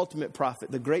 the ultimate prophet,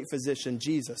 the great physician,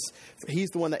 Jesus.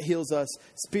 He's the one that heals us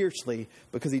spiritually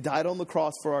because he died on the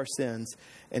cross for our sins.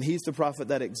 And he's the prophet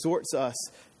that exhorts us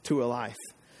to a life.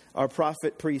 Our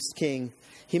prophet, priest, king,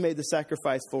 he made the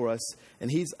sacrifice for us.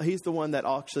 And he's the one that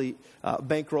actually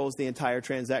bankrolls the entire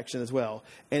transaction as well.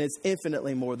 And it's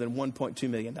infinitely more than $1.2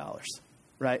 million.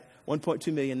 Right?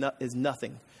 1.2 million is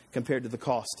nothing compared to the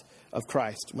cost of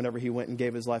Christ whenever he went and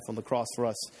gave his life on the cross for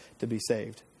us to be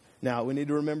saved. Now, we need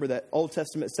to remember that Old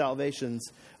Testament salvations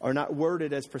are not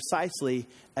worded as precisely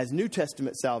as New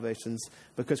Testament salvations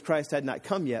because Christ had not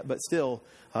come yet, but still,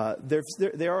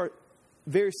 they are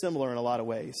very similar in a lot of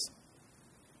ways.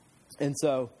 And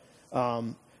so,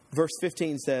 verse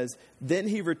 15 says, then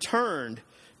he returned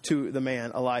to the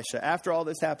man, Elisha. After all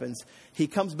this happens, he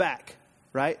comes back.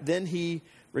 Right? Then he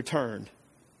returned.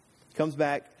 Comes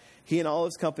back. He and all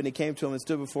his company came to him and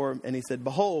stood before him. And he said,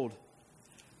 behold,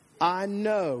 I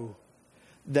know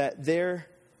that there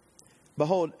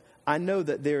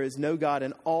is no God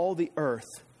in all the earth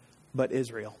but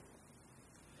Israel.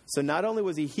 So not only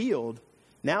was he healed,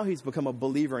 now he's become a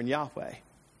believer in Yahweh.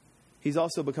 He's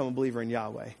also become a believer in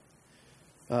Yahweh.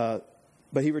 But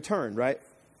he returned, right?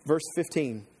 Verse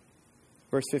 15.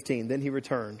 Then he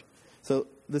returned. So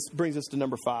this brings us to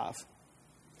number 5.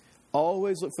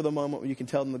 Always look for the moment when you can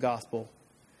tell them the gospel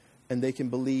and they can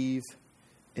believe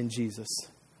in Jesus.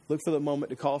 Look for the moment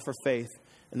to call for faith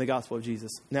in the gospel of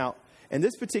Jesus. Now, in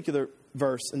this particular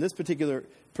verse, in this particular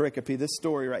pericope, this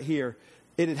story right here,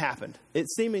 it had happened. It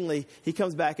seemingly, he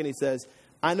comes back and he says,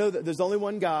 I know that there's only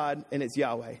one God and it's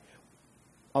Yahweh.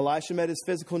 Elisha met his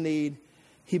physical need.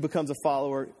 He becomes a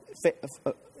follower.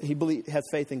 He has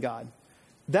faith in God.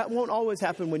 That won't always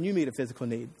happen when you meet a physical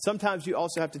need. Sometimes you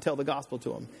also have to tell the gospel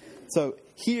to them. So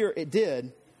here it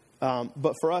did,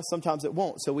 but for us, sometimes it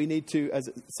won't. So we need to, as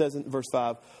it says in verse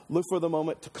 5, look for the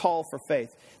moment to call for faith.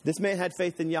 This man had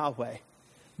faith in Yahweh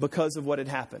because of what had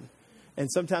happened.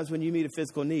 And sometimes when you meet a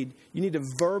physical need, you need to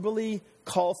verbally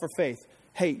call for faith.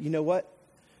 Hey, you know what?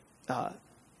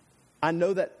 I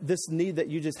know that this need that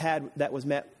you just had that was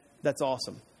met, that's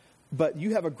awesome. But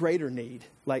you have a greater need.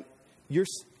 Like your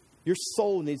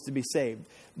soul needs to be saved.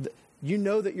 You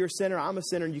know that you're a sinner. I'm a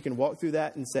sinner. And you can walk through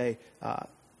that and say,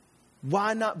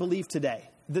 why not believe today?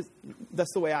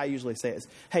 That's the way I usually say it. Is,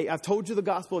 hey, I've told you the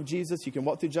gospel of Jesus. You can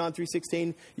walk through John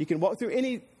 3:16. You can walk through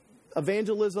any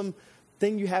evangelism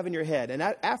thing you have in your head. And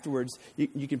afterwards,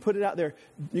 you can put it out there.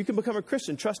 You can become a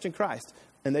Christian, trust in Christ.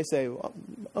 And they say, well,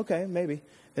 okay, maybe.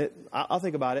 I'll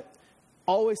think about it.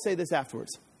 Always say this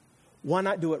afterwards. Why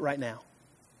not do it right now?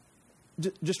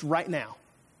 Just right now.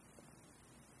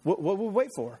 What will we wait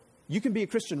for? You can be a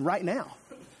Christian right now.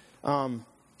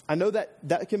 I know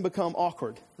that can become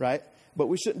awkward, right? But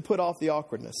we shouldn't put off the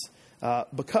awkwardness.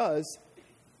 Because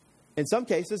in some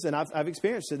cases, and I've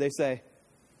experienced it, they say,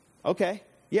 okay,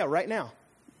 yeah, right now.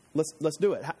 Let's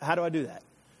do it. How do I do that?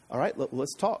 All right,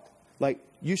 let's talk. Like,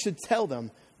 you should tell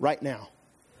them right now.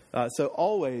 So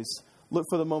always look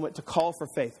for the moment to call for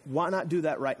faith. Why not do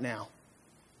that right now?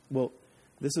 Well,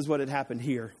 this is what had happened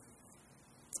here.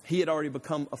 He had already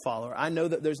become a follower. I know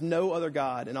that there's no other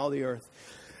God in all the earth,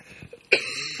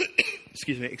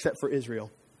 excuse me, except for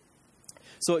Israel.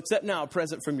 So accept now a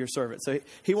present from your servant. So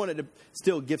he wanted to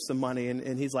still give some money,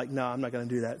 and he's like, no, I'm not going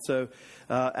to do that. So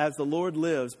as the Lord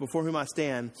lives, before whom I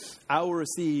stand, I will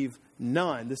receive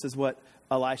none. This is what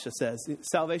Elisha says.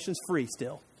 Salvation's free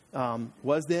still.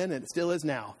 Was then, and it still is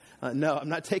now. No, I'm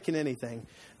not taking anything.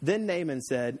 Then Naaman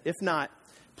said, if not,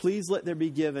 please let there be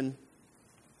given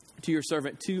to your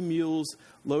servant 2 mules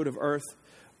load of earth.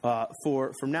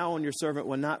 For from now on your servant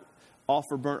will not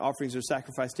offer burnt offerings or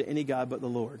sacrifice to any god but the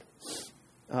Lord.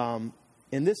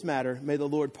 In this matter, may the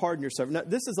Lord pardon your servant. Now,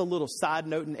 this is a little side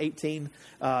note in 18.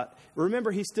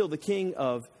 Remember, he's still the king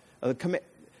of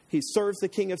he serves the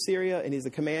king of Syria, and he's the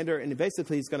commander. And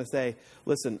basically, he's going to say,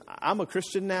 listen, I'm a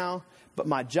Christian now, but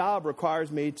my job requires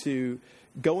me to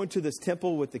go into this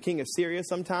temple with the king of Syria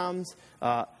sometimes.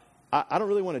 I don't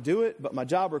really want to do it, but my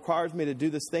job requires me to do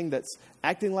this thing that's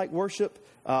acting like worship.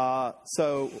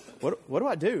 So what do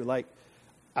I do? Like,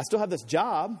 I still have this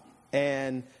job,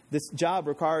 and this job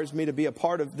requires me to be a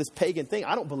part of this pagan thing.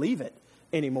 I don't believe it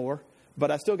anymore,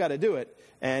 but I still got to do it.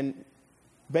 And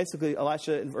basically,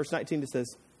 Elisha in verse 19 just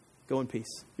says, go in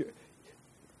peace.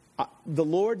 The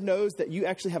Lord knows that you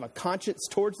actually have a conscience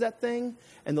towards that thing,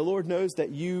 and the Lord knows that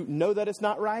you know that it's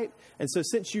not right. And so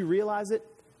since you realize it,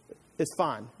 it's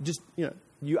fine. Just,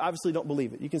 you obviously don't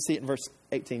believe it. You can see it in verse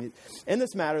 18. In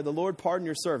this matter, the Lord pardon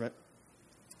your servant.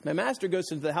 My master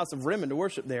goes into the house of Rimmon to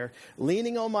worship there,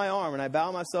 leaning on my arm, and I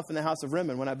bow myself in the house of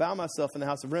Rimmon. When I bow myself in the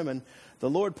house of Rimmon, the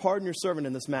Lord pardon your servant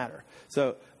in this matter.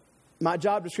 So my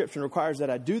job description requires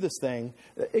that I do this thing.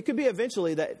 It could be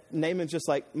eventually that Naaman's just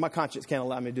like, my conscience can't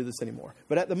allow me to do this anymore.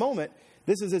 But at the moment,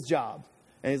 this is his job.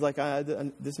 And he's like,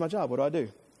 this is my job. What do I do?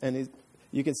 And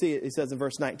you can see it. He says in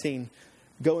verse 19,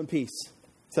 go in peace.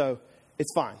 So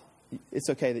it's fine. It's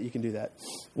okay that you can do that.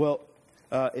 Well,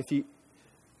 if you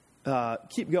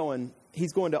keep going,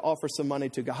 he's going to offer some money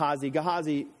to Gehazi.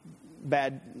 Gehazi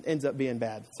ends up being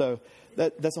bad. So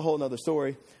that's a whole other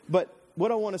story. But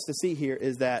what I want us to see here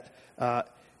is that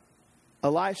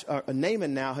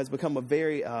Naaman now has become a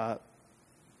very,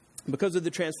 because of the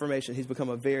transformation, he's become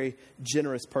a very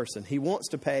generous person. He wants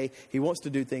to pay. He wants to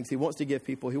do things. He wants to give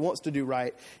people. He wants to do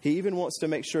right. He even wants to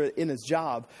make sure in his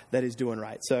job that he's doing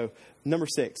right. So number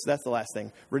 6, that's the last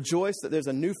thing. Rejoice that there's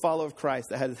a new follower of Christ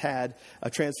that has had a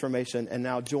transformation, and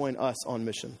now join us on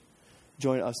mission.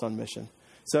 Join us on mission.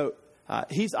 So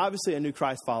he's obviously a new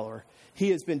Christ follower.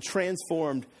 He has been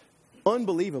transformed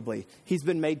unbelievably. He's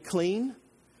been made clean.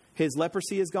 His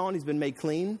leprosy is gone. He's been made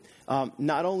clean,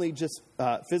 not only just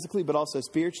physically, but also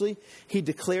spiritually. He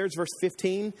declares, verse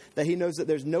 15, that he knows that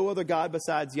there's no other God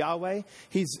besides Yahweh.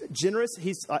 He's generous.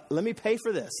 He's let me pay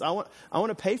for this. I want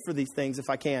to pay for these things if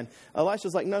I can.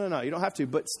 Elisha's like, no, you don't have to.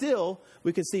 But still,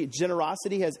 we can see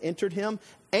generosity has entered him,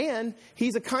 and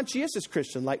he's a conscientious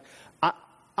Christian. Like,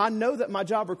 I know that my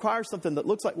job requires something that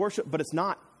looks like worship, but it's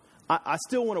not. I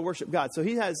still want to worship God. So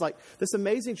he has like this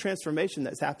amazing transformation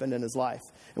that's happened in his life.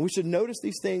 And we should notice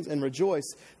these things and rejoice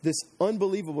this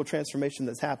unbelievable transformation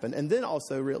that's happened. And then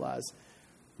also realize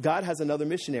God has another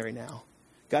missionary now.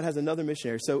 God has another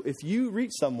missionary. So if you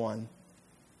reach someone,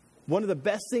 one of the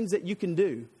best things that you can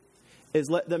do is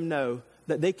let them know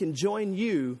that they can join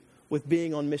you with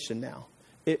being on mission now.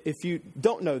 If you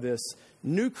don't know this,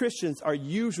 new Christians are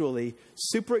usually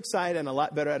super excited and a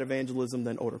lot better at evangelism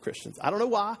than older Christians. I don't know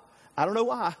why.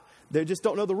 They just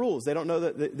don't know the rules. They don't know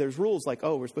that there's rules like,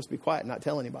 oh, we're supposed to be quiet and not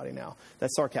tell anybody now.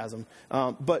 That's sarcasm.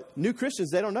 But new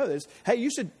Christians, they don't know this. Hey, you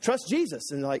should trust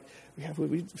Jesus. And like,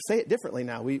 we say it differently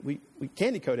now. We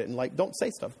candy coat it and like, don't say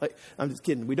stuff. Like, I'm just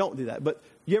kidding. We don't do that. But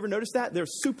you ever notice that? They're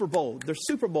super bold. They're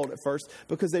super bold at first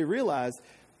because they realize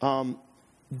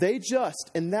they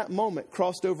just, in that moment,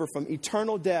 crossed over from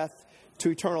eternal death to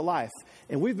eternal life.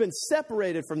 And we've been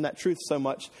separated from that truth so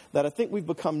much that I think we've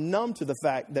become numb to the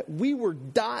fact that we were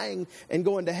dying and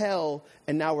going to hell,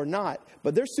 and now we're not.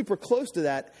 But they're super close to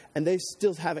that, and they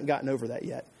still haven't gotten over that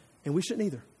yet. And we shouldn't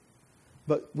either.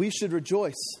 But we should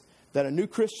rejoice that a new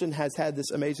Christian has had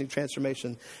this amazing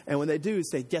transformation. And when they do,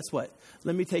 say, guess what?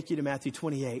 Let me take you to Matthew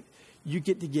 28. You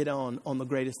get to get on the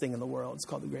greatest thing in the world. It's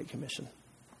called the Great Commission.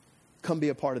 Come be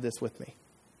a part of this with me.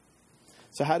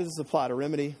 So how does this apply to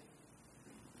Remedy?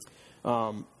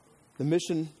 The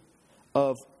mission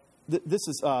of, this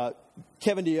is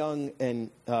Kevin DeYoung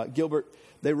and Gilbert.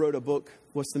 They wrote a book,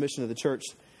 What's the Mission of the Church?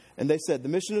 And they said, the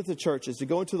mission of the church is to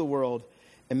go into the world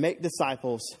and make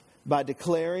disciples by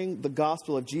declaring the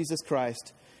gospel of Jesus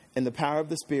Christ and the power of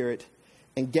the Spirit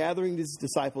and gathering these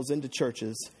disciples into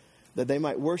churches that they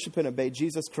might worship and obey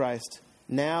Jesus Christ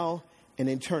now and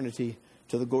in eternity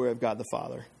to the glory of God the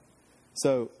Father.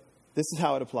 So this is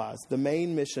how it applies. The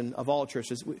main mission of all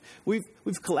churches, we've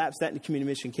collapsed that into community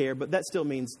mission care, but that still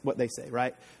means what they say,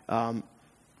 right?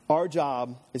 Our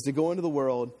job is to go into the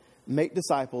world, make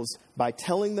disciples by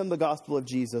telling them the gospel of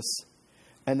Jesus,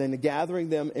 and then gathering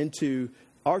them into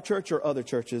our church or other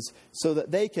churches so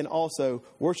that they can also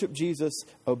worship Jesus,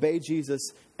 obey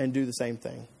Jesus, and do the same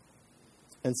thing.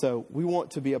 And so we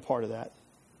want to be a part of that.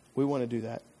 We want to do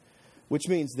that, which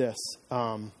means this.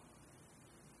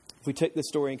 If we take this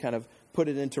story and kind of put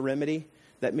it into Remedy,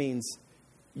 that means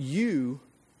you,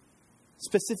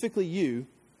 specifically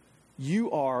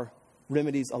you are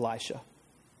Remedy's Elisha.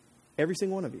 Every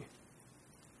single one of you.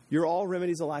 You're all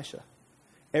Remedy's Elisha.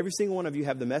 Every single one of you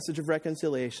have the message of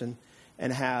reconciliation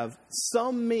and have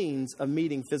some means of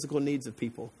meeting physical needs of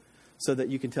people so that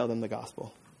you can tell them the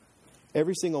gospel.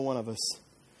 Every single one of us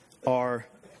are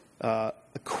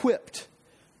equipped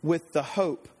with the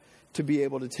hope to be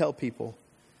able to tell people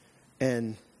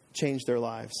and change their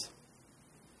lives.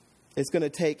 It's going to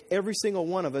take every single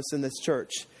one of us in this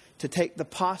church to take the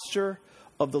posture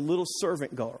of the little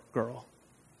servant girl.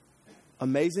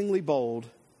 Amazingly bold,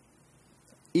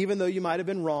 even though you might have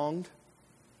been wronged,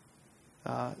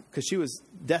 because she was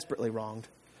desperately wronged,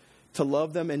 to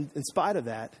love them in spite of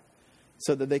that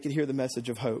so that they could hear the message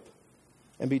of hope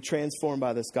and be transformed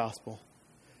by this gospel.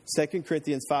 2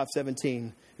 Corinthians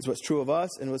 5:17 is what's true of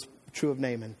us and what's true of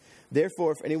Naaman.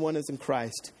 Therefore, if anyone is in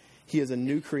Christ, he is a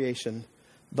new creation.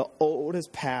 The old has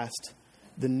passed,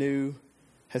 the new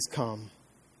has come.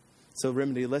 So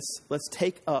Remedy, let's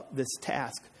take up this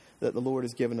task that the Lord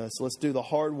has given us. Let's do the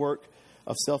hard work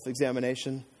of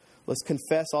self-examination. Let's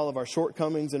confess all of our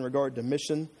shortcomings in regard to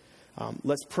mission.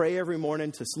 Let's pray every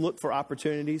morning to look for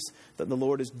opportunities that the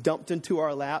Lord has dumped into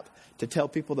our lap to tell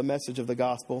people the message of the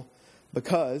gospel,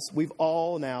 because we've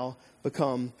all now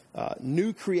become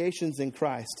new creations in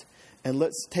Christ. And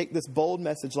let's take this bold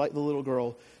message like the little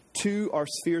girl to our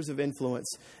spheres of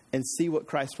influence and see what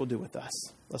Christ will do with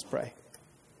us. Let's pray.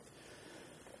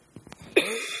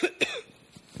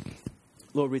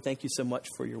 Lord, we thank you so much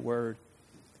for your word.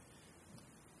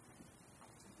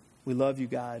 We love you,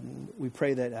 God, and we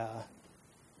pray that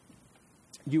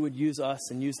you would use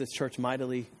us and use this church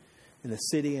mightily in the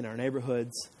city, in our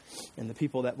neighborhoods, and the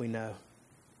people that we know,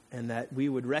 and that we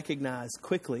would recognize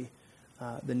quickly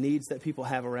the needs that people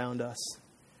have around us,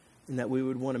 and that we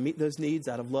would want to meet those needs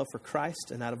out of love for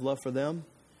Christ and out of love for them,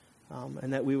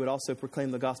 and that we would also proclaim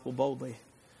the gospel boldly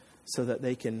so that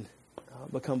they can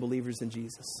become believers in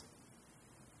Jesus.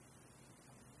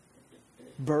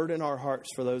 Burden our hearts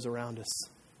for those around us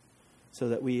so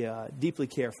that we deeply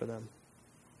care for them.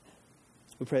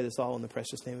 We pray this all in the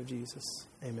precious name of Jesus.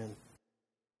 Amen.